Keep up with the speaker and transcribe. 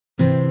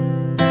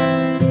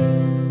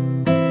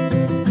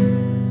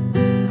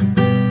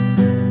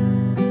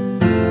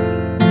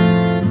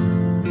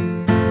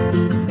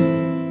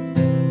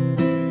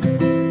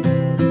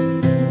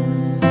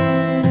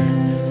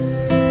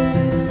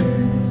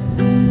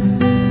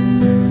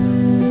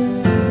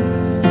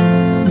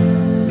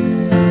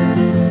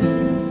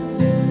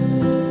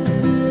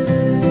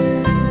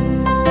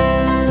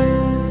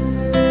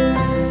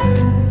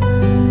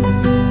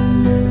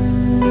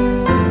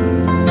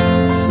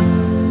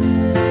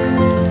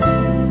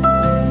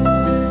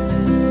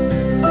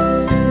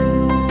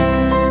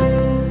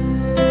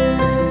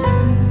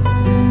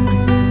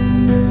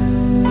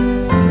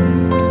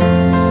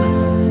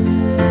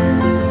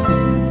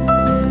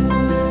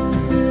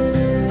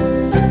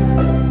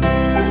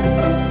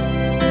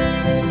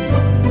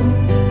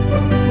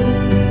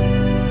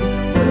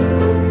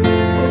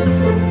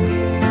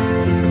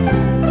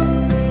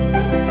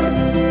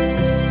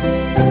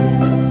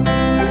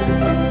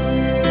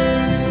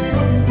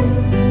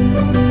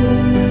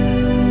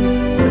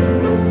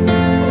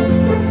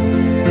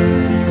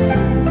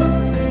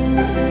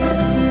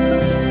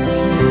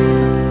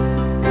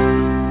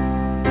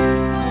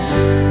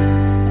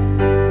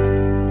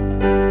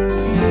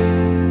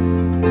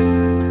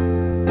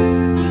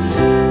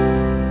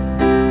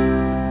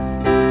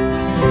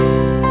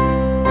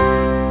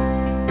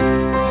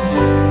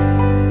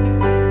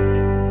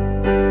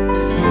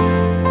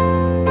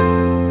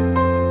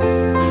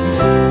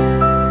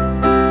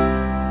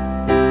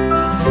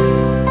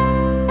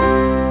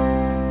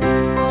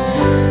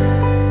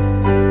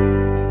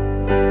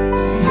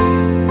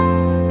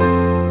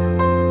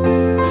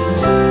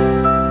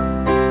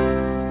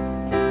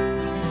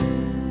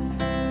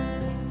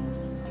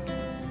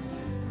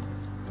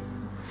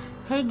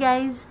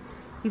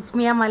It's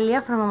me,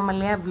 Amalia from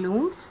Amalia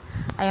Blooms.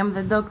 I am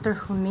the doctor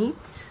who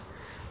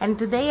knits, and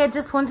today I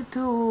just wanted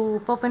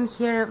to pop in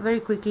here very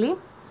quickly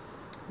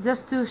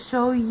just to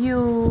show you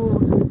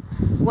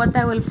what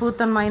I will put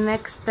on my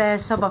next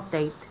shop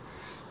update.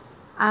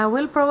 I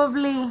will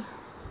probably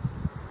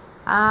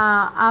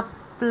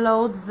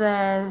upload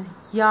the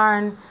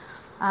yarn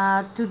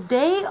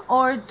today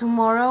or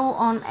tomorrow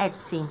on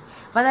Etsy,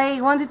 but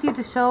I wanted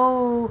to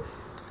show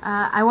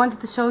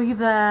you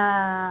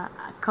the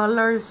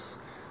colors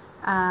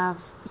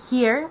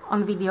here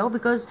on video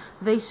because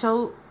they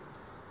show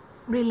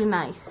really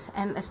nice,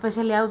 and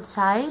especially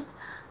outside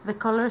the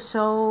colors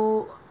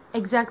show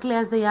exactly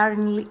as they are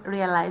in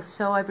real life,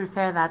 so I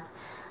prefer that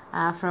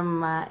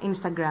from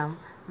Instagram.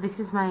 This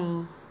is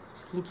my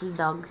little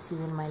dog.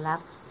 She's in my lap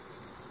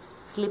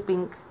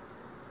sleeping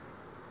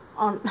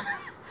on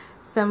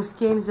some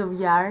skeins of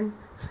yarn.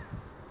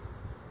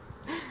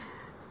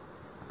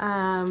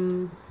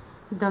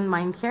 Don't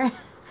mind her.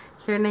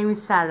 Her name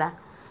is Sarah.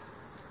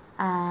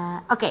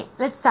 Okay,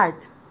 let's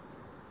start.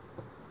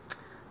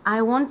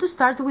 I want to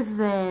start with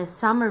the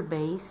summer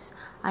base.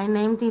 I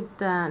named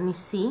it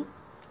Nisi.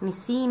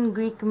 Nisi in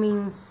Greek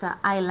means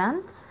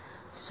island,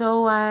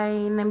 so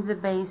I named the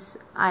base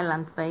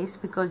island base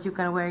because you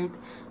can wear it.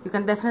 You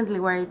can definitely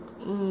wear it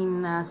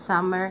in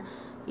summer,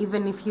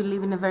 even if you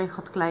live in a very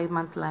hot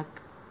climate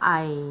like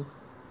I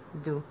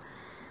do.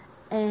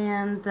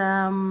 And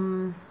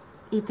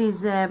it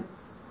is a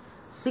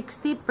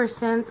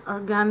 60%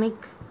 organic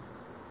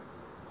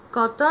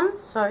cotton.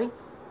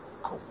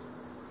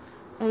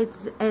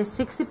 It's a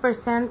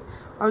 60%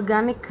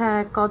 organic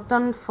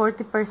cotton,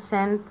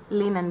 40%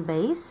 linen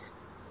base.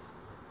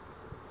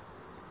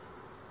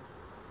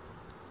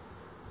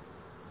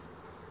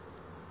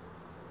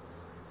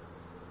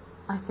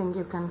 I think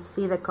you can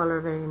see the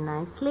color very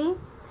nicely.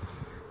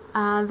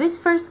 This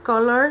first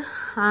color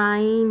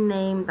I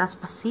named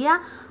Aspasia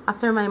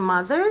after my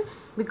mother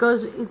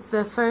because it's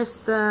the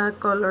first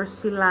color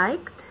she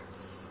liked.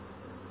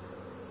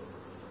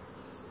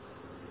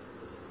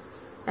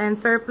 And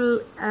purple,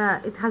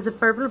 it has a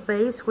purple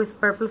base with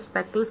purple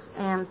speckles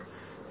and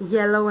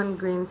yellow and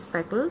green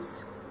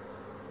speckles.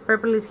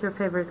 Purple is her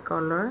favorite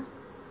color.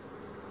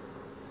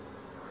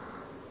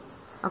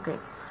 Okay,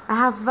 I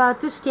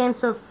have 2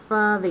 skeins of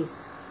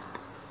this.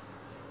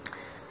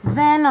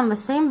 Then on the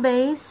same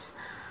base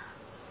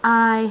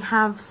I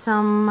have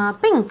some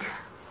pink.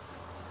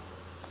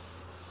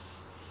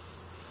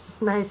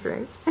 Nice,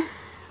 right?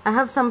 I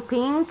have some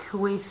pink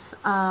with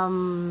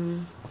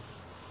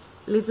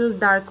little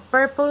dark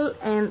purple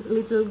and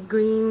little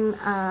green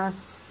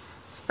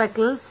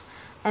speckles,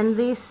 and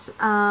this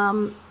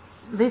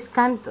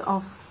kind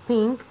of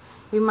pink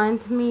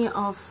reminds me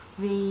of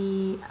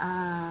the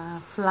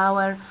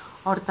flower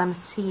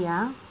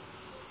hortensia.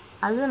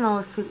 I don't know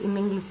if it in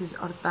English is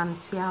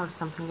hortensia or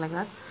something like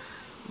that,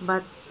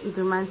 but it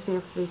reminds me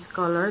of this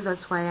color.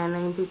 That's why I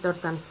named it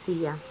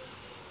hortensia.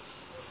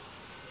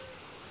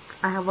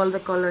 I have all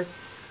the colors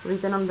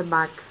written on the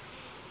back.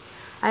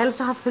 I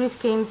also have 3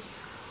 skeins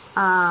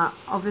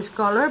of this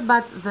color,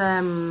 but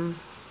the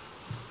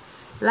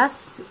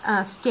last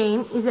skein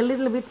is a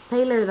little bit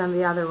paler than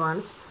the other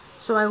ones,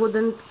 so I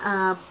wouldn't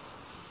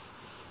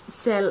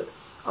sell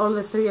all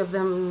the 3 of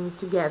them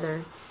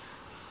together.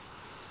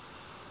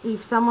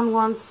 If someone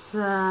wants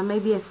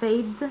maybe a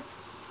fade,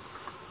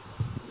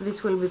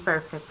 this will be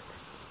perfect,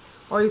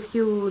 or if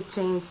you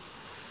change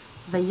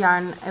the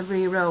yarn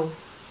every row.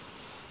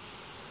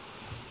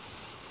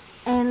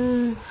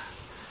 And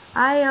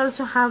I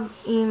also have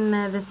in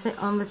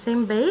on the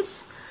same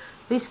base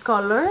this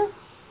color,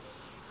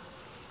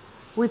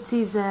 which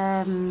is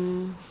a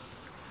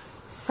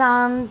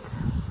sand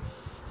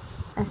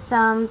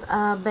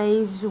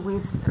base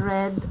with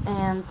red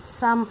and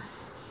some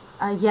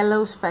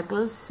yellow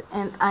speckles,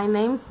 and I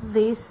named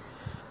this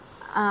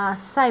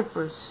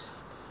Cyprus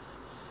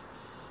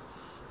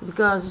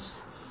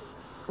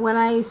because when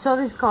I saw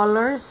these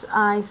colors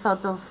I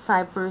thought of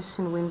Cyprus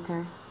in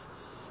winter.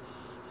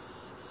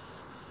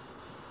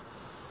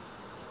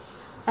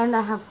 And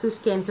I have 2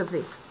 skeins of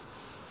this.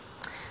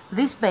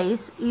 This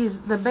base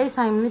is the base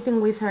I'm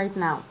knitting with right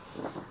now,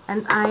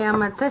 and I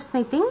am test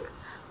knitting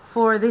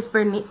for this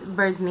bird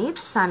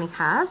knits, Annie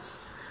Haas.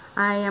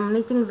 I am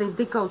knitting the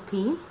DEKO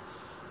Tee,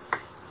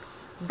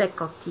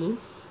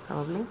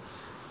 probably,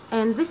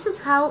 and this is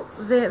how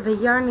the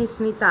yarn is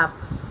knit up.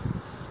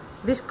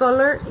 This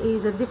color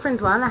is a different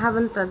one. I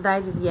haven't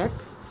dyed it yet.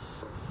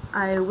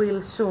 I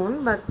will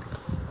soon, but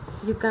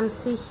you can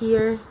see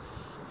here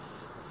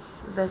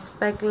the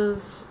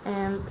speckles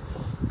and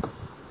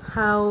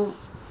how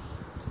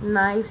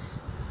nice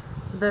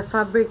the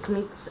fabric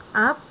knits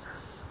up.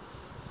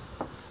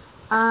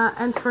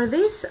 And for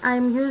this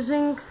I'm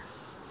using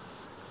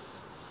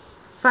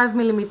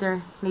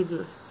 5mm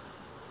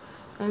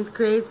needles, and it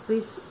creates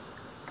this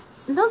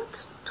not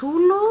too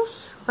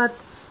loose but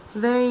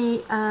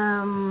very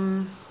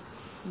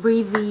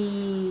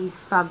breathy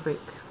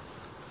fabric.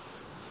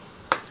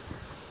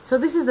 So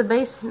this is the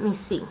base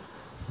Nisi.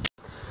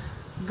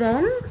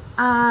 Then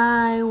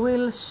I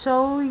will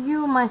show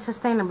you my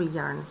sustainable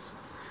yarns.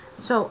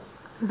 So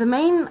the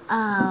main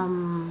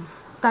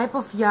type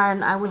of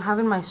yarn I will have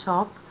in my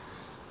shop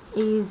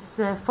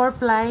is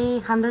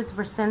 4-ply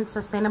 100%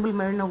 sustainable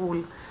merino wool,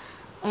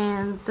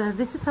 and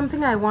this is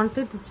something I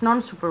wanted. It's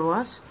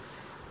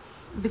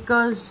non-superwash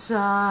because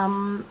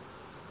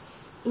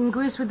in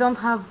Greece we don't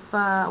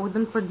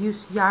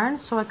produce yarn,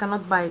 so I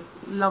cannot buy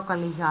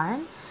locally yarn,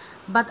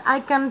 but I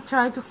can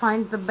try to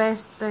find the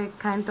best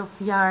kind of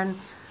yarn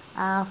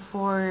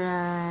for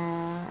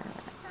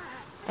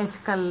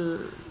ethical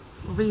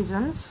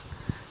reasons.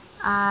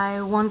 I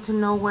want to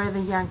know where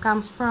the yarn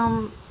comes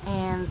from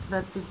and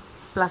that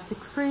it's plastic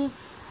free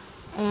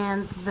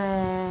and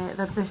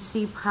that the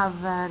sheep have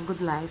a good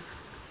life.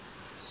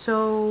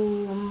 So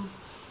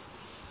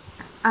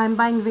I'm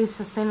buying this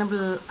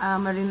sustainable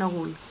merino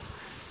wool,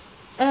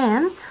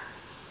 and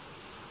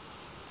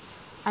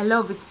I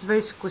love it. It's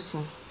very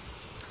squishy.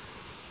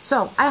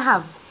 So I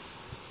have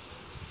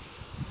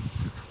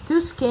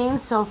 2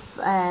 skeins of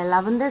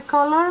lavender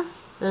color,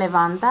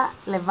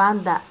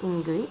 lavanda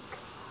in Greek.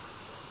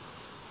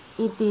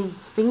 It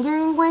is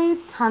fingering weight,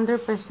 100%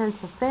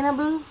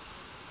 sustainable.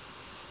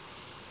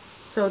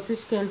 So 2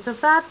 skeins of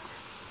that.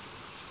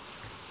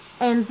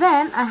 And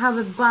then I have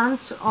a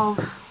bunch of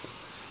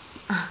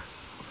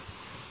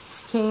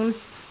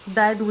skeins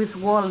dyed with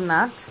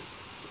walnut.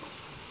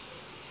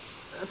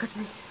 Look at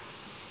this.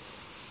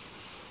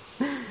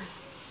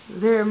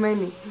 There are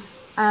many.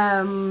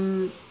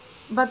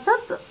 But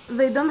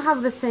they don't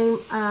have the same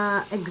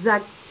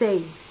exact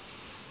shade.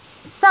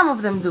 Some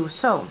of them do.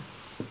 So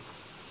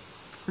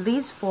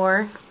these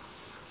 4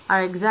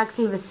 are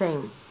exactly the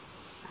same.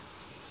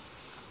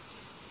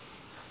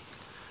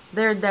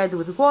 They're dyed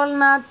with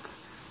walnut.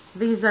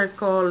 These are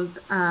called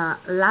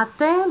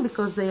latte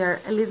because they are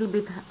a little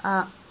bit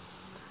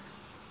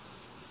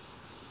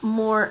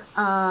more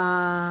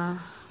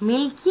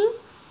milky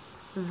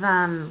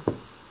than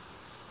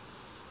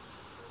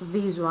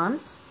these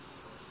ones,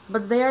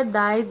 but they are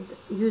dyed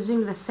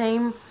using the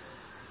same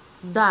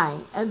dye,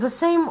 the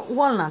same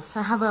walnuts.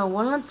 I have a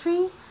walnut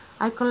tree.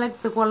 I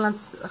collect the walnut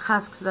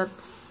husks that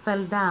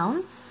fell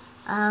down,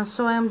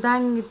 so I am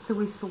dyeing it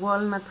with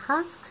walnut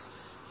husks.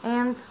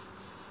 And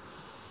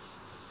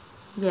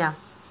yeah,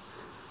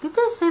 did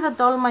I say that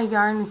all my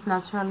yarn is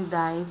naturally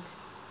dyed?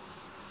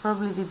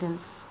 Probably didn't.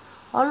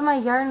 All my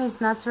yarn is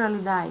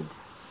naturally dyed.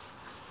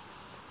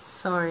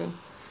 Sorry,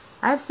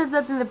 I've said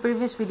that in the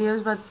previous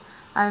videos, but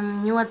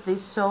I'm new at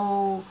this,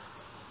 so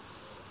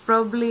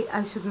probably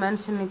I should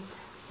mention it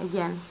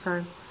again.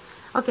 Sorry.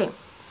 Okay,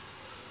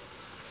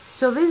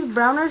 so these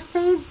browner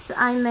shades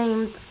I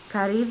named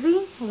karidi,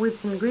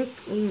 which in Greek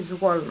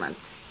is walnut,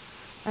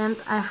 and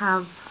I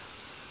have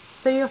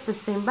 3 of the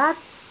same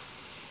batch.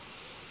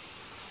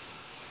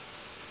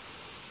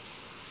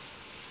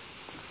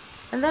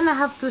 And then I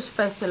have 2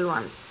 special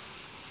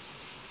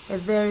ones, a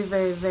very,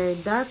 very, very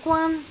dark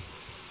one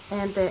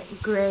and a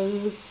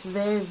grayish,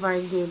 very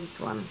variegated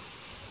one.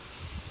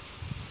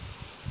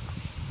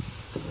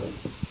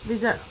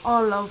 These are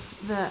all of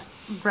the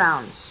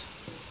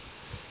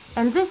browns.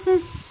 And this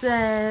is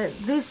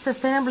this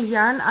sustainable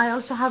yarn I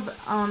also have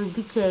on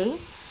DK,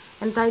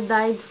 and I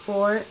dyed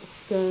 4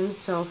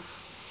 skeins of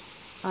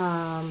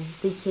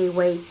DK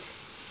weight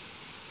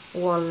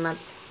walnut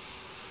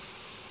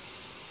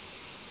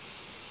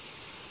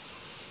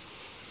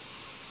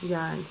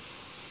yarn.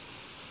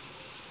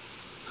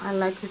 I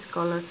like this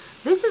color.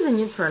 This is a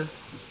neutral.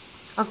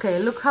 Okay,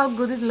 look how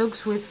good it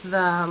looks with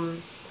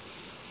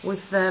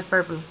the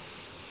purple,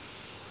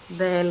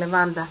 the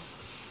lavender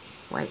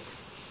white.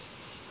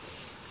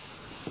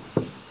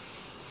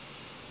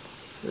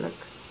 Look,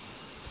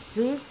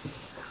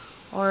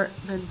 this or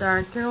the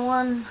darker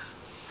one.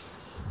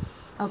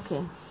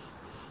 Okay,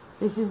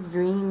 this is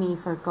dreamy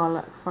for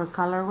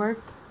color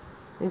work.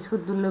 This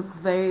would look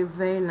very,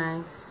 very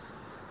nice.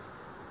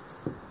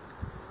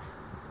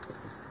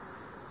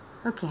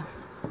 Okay,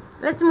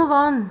 let's move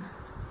on.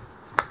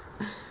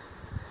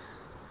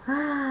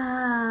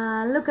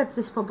 Look at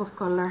this pop of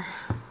color.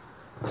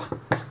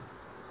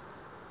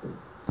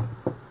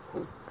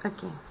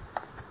 Okay,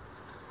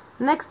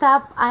 next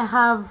up I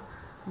have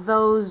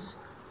those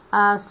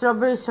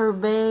strawberry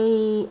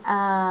sorbet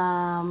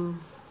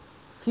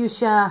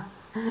fuchsia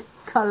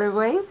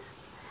colorways.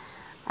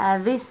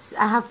 This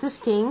I have 2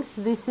 skeins.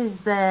 This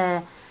is the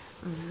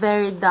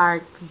very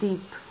dark deep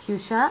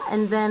fuchsia,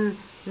 and then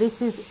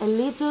this is a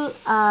little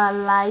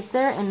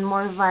lighter and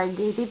more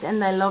variegated,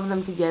 and I love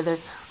them together.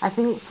 I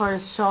think for a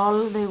shawl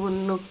they will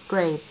look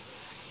great.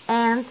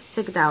 And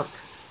check it out,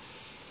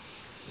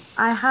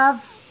 I have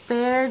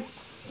paired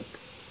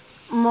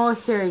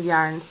mohair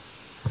yarns.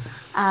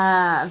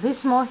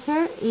 This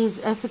mohair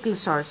is ethically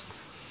sourced.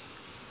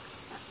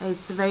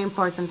 It's very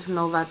important to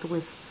know that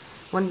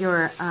when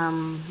you're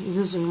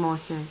using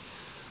mohair.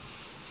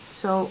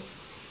 So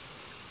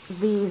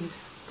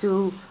these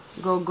 2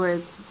 go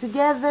great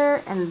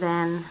together, and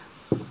then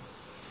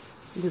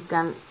you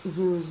can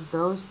use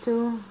those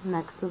 2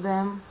 next to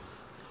them.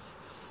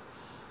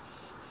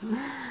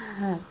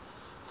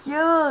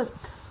 Cute!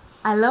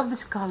 I love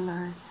this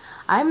color.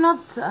 I'm not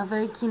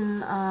very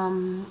keen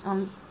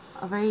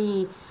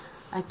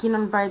keen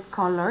on bright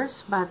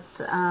colors, but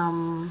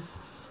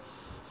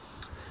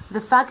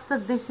the fact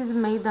that this is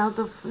made out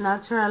of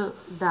natural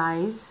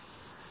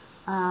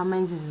dyes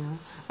amazes me.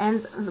 And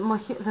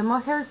the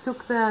mohair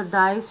took the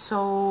dye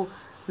so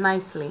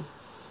nicely.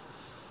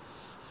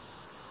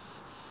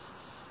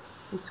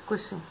 It's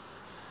squishy.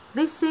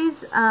 This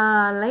is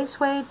lace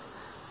weight,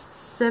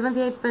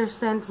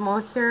 78%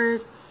 mohair,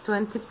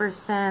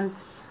 20%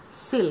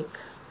 silk.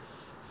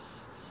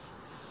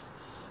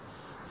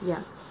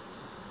 Yeah.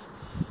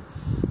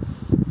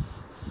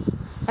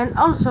 And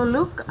also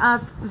look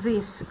at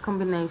this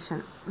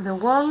combination, the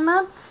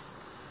walnut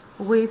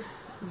with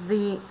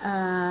the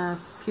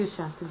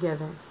fuchsia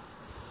together.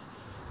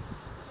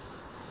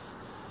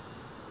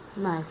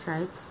 Nice,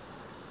 right?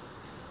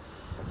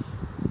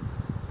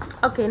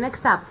 Okay,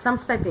 next up, some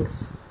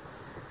speckles.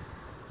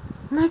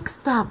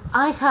 Next up,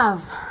 I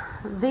have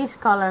this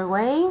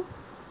colorway.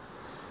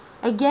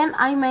 Again,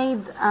 I made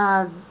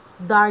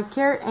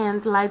darker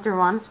and lighter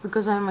ones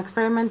because I'm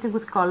experimenting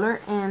with color,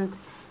 and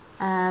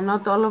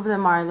not all of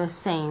them are the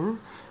same,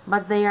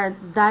 but they are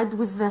dyed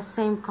with the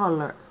same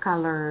colors,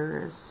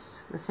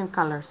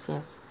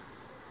 yes.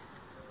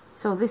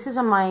 So this is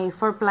on my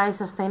 4-ply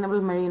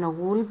sustainable merino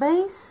wool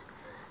base,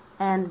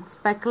 and it's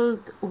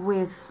speckled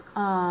with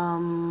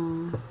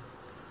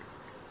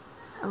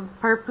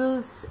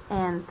purples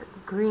and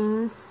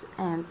greens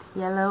and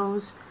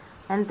yellows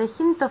and a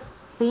hint of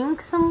pink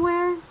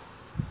somewhere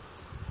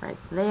right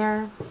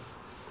there.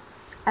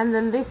 And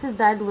then this is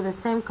dyed with the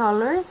same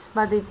colors,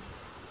 but it's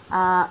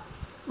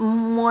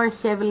more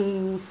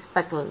heavily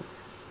speckled.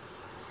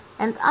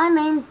 And I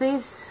named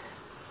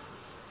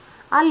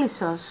this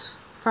Alissos,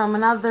 from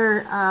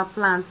another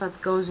plant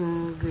that goes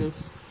in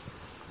Greece.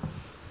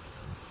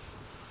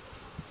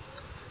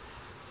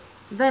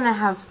 Then I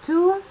have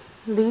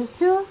these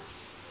two.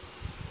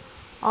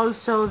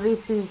 Also,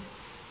 this is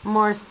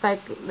more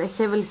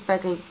heavily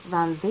speckled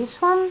than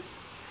this one,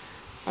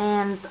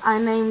 and I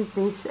named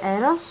this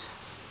Eros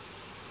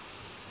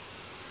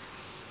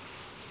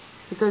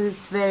because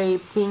it's very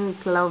pink,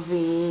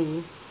 lovely,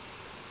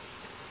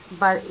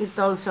 but it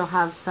also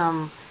has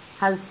some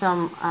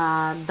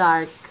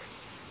dark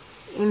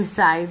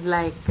inside,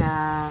 like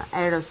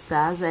Eros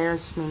does.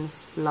 Eros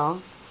means love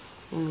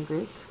in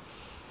Greek.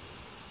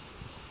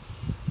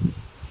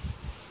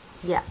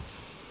 Yeah.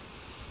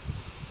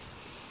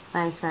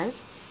 Nice, right?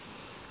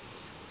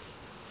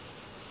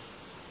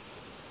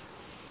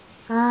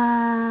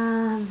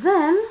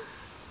 Then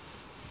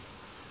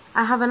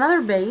I have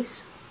another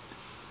base,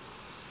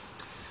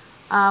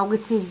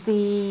 which is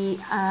the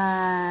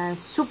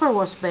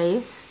superwash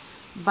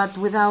base, but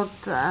without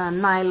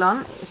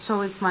nylon,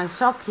 so it's my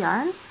sock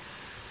yarn,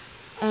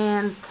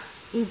 and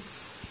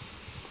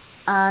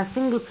it's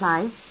single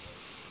ply.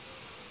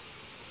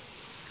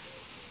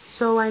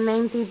 So I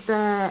named it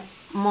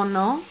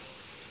Mono,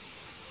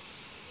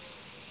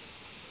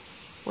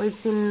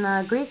 which in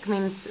Greek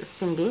means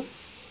single.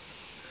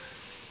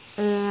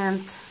 And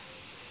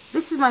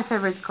this is my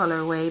favorite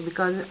colorway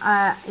because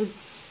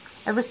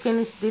every skein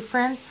is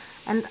different,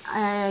 and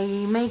I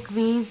make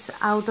these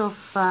out of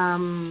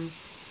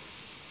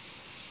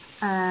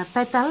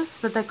petals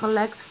that I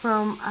collect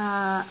from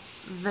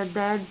the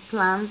dead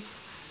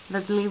plants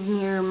that live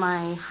near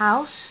my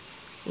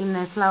house in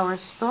a flower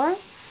store,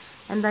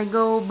 and I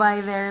go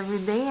by there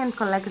every day and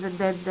collect the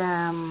dead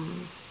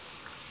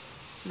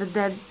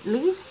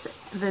leaves,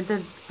 the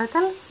dead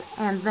petals,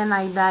 and then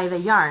I dye the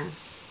yarn.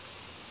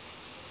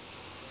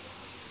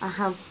 I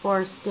have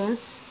 4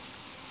 skeins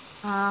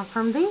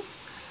from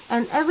this,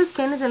 and every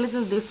skein is a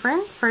little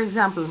different. For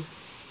example,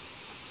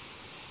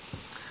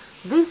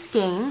 this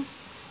skein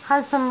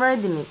has some red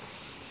in it,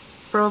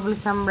 probably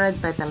some red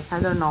petals.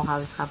 I don't know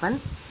how this happened,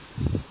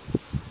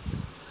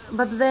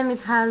 but then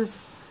it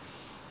has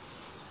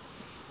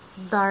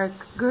dark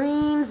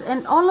greens,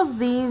 and all of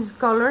these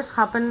colors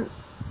happen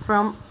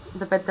from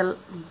the petal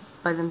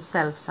by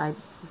themselves. I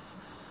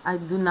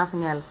do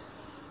nothing else.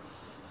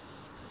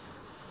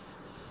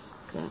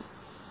 Okay.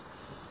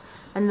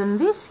 And then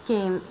this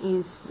skein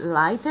is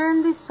lighter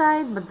on this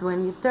side, but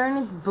when you turn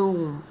it,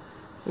 boom,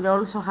 it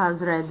also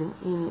has red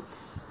in it.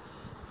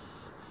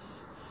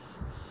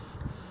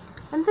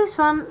 And this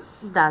one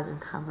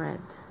doesn't have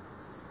red.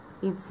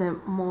 It's a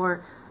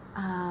more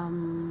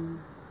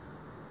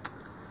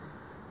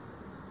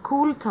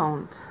cool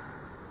toned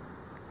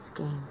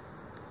skein.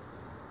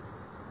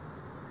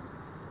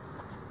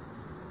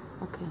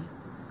 Okay,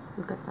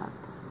 look at that.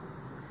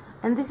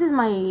 And this is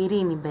my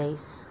Irini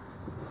base.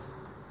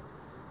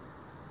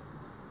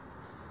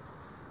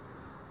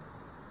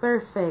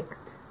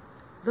 Perfect.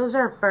 Those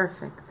are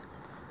perfect.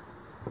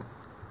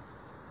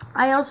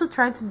 I also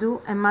tried to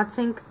do a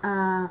matching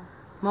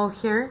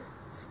mohair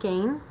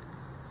skein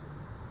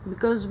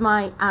because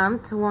my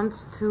aunt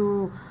wants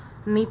to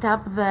knit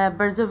up the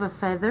birds of a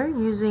feather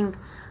using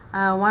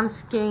one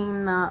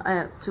skein,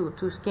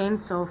 two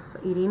skeins of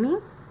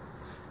Irini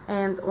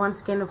and one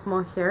skein of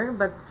mohair,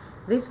 but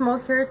This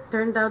mohair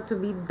turned out to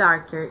be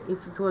darker.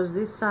 If it was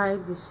this side,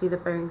 you see the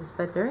pairing is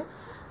better,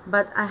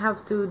 but I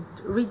have to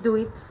redo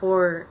it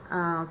for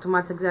to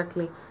match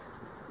exactly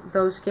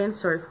those skeins.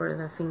 Sorry for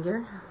the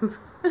finger.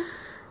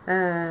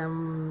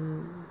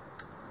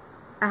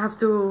 I have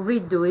to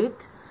redo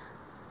it,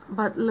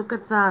 but look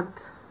at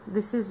that.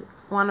 This is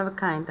one of a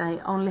kind. I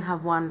only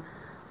have one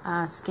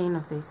skein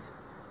of this.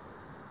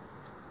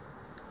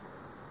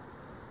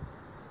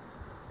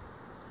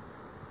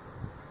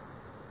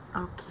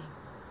 Okay,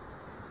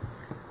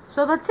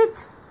 so that's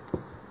it.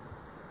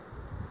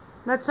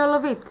 That's all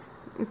of it.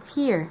 It's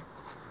here.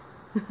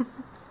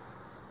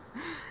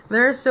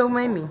 There are so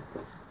many.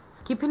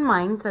 Keep in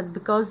mind that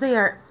because they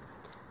are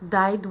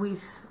dyed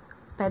with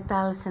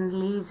petals and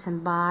leaves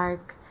and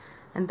bark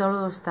and all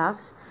those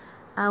stuffs,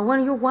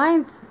 when you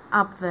wind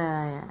up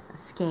the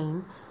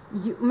skein,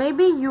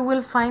 maybe you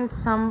will find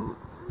some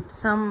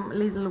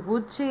little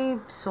wood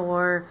chips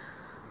or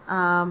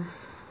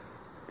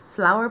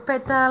flower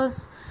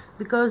petals,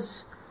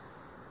 because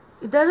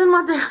it doesn't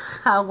matter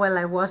how well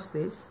I wash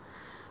this,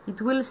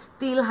 it will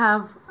still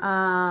have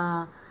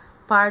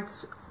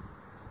parts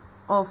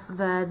of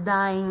the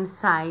dye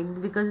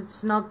inside, because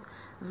it's not,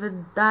 the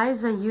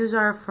dyes I use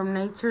are from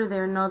nature,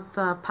 they're not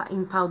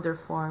in powder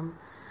form.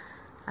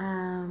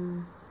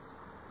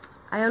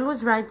 I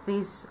always write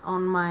this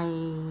on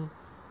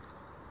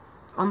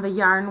the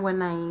yarn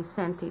when I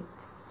sent it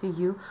to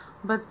you,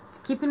 but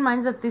keep in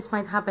mind that this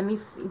might happen.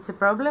 If it's a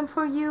problem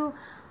for you,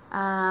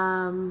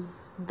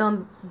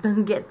 don't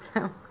get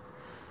them.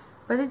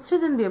 But it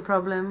shouldn't be a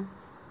problem,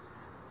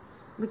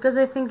 because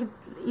I think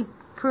it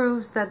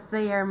proves that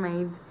they are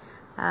made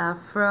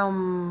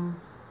from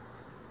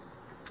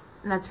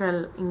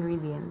natural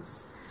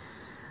ingredients.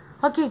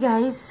 Okay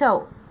guys,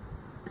 so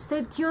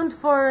stay tuned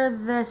for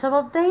the shop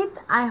update.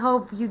 I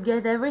hope you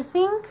get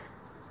everything,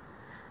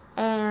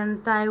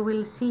 and I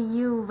will see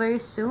you very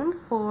soon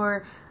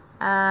for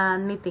a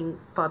knitting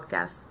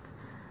podcast.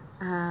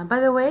 By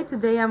the way,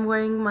 today I'm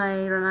wearing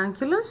my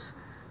ranunculus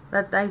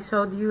that I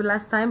showed you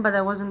last time, but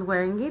I wasn't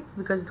wearing it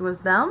because it was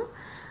down.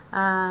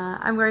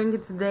 I'm wearing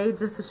it today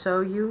just to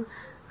show you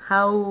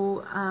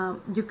how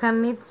you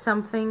can knit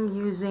something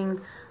using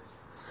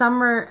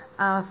summer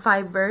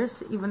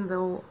fibers, even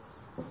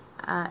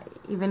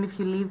if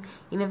you live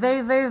in a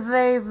very, very,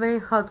 very, very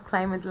hot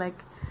climate like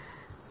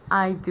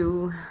I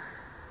do.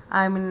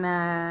 I'm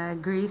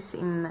in Greece,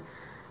 in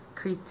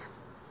Crete,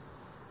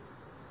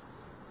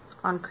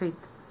 on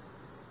Crete.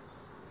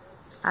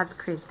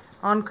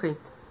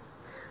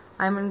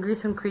 I'm in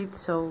Greece on Crete,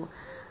 so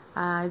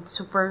it's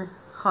super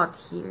hot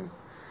here.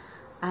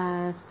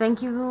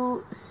 Thank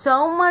you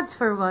so much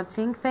for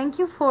watching. Thank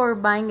you for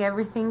buying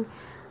everything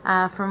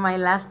from my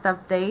last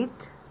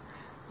update,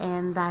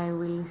 and I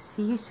will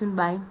see you soon.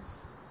 Bye.